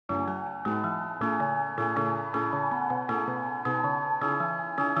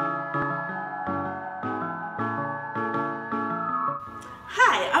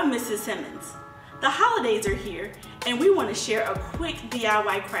Hi, I'm Mrs. Simmons. The holidays are here and we want to share a quick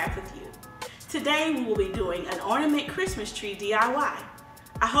DIY craft with you. Today we will be doing an ornament Christmas tree DIY.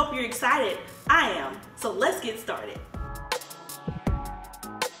 I hope you're excited. I am. So let's get started.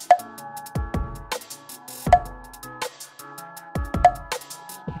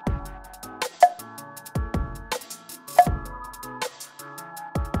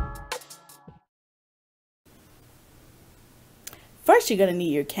 First, you're going to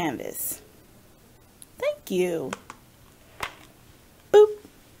need your canvas. Thank you. Boop.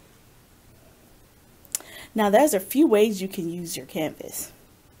 Now, there's a few ways you can use your canvas.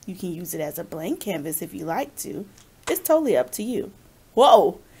 You can use it as a blank canvas if you like to. It's totally up to you.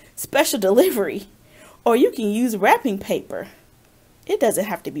 Whoa, special delivery. Or you can use wrapping paper. It doesn't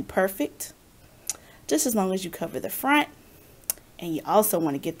have to be perfect, just as long as you cover the front, and you also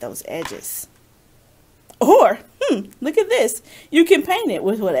want to get those edges. Or, look at this. You can paint it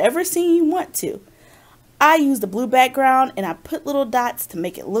with whatever scene you want to. I used the blue background and I put little dots to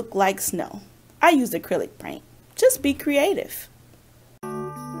make it look like snow. I used acrylic paint. Just be creative.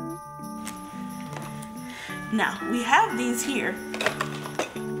 Now, we have these here,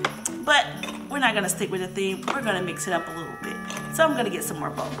 but we're not going to stick with the theme. We're going to mix it up a little bit. So I'm going to get some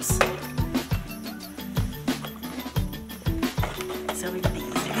more bows. So we're going to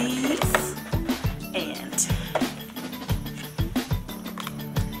use these. And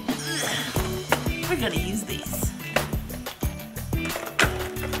we're going to use these.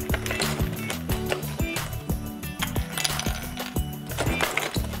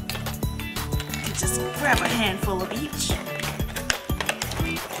 You just grab a handful of each.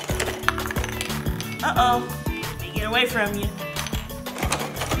 Uh-oh, let me get away from you.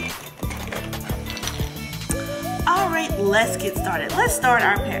 All right, let's get started. Let's start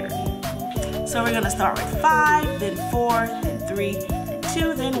our pattern. So we're going to start with 5, then 4, then 3, then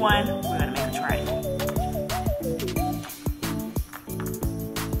 2, then 1. We're going to make a triangle.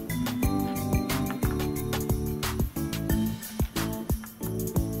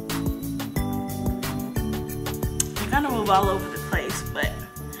 We're going to move all over the place, but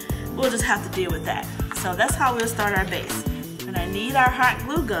we'll just have to deal with that. So that's how we'll start our base. We're going to need our hot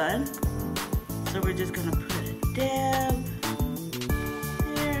glue gun. So we're just going to put a dab.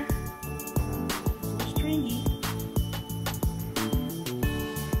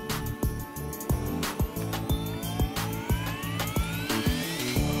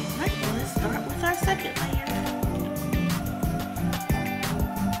 Our second layer.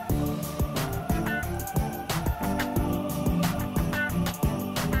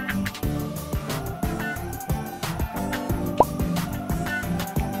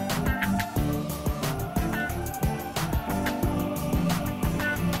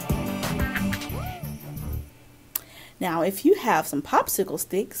 Now, if you have some popsicle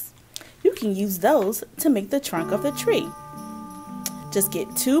sticks, you can use those to make the trunk of the tree. Just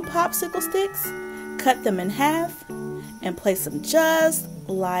get 2 popsicle sticks, cut them in half, and place them just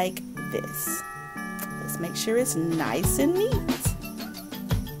like this. Let's make sure it's nice and neat.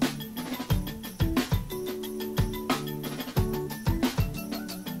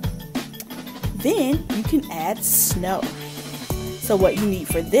 Then you can add snow. So what you need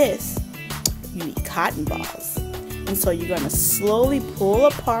for this, you need cotton balls. And so you're going to slowly pull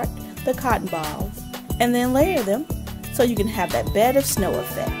apart the cotton balls and then layer them so you can have that bed of snow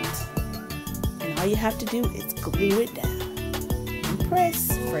effect. And all you have to do is glue it down and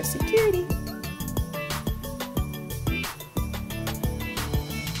press for security.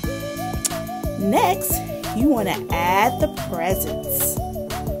 Next, you want to add the presents.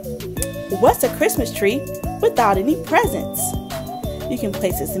 What's a Christmas tree without any presents? You can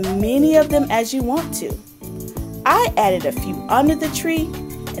place as many of them as you want to. I added a few under the tree,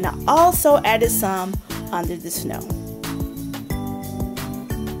 and I also added some under the snow.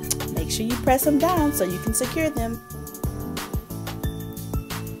 Make sure you press them down so you can secure them.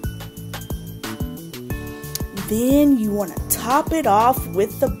 Then you want to top it off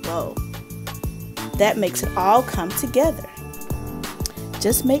with the bow. That makes it all come together.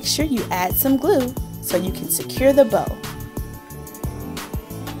 Just make sure you add some glue so you can secure the bow.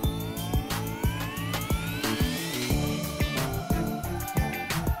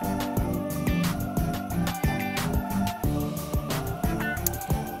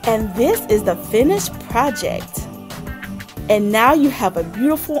 And this is the finished project. And now you have a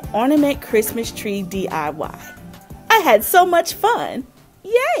beautiful ornament Christmas tree DIY. I had so much fun.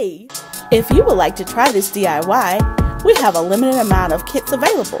 Yay! If you would like to try this DIY, we have a limited amount of kits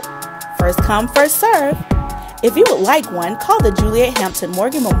available. First come, first serve. If you would like one, call the Juliet Hampton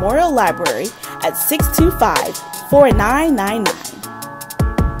Morgan Memorial Library at 625-4999.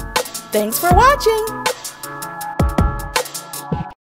 Thanks for watching!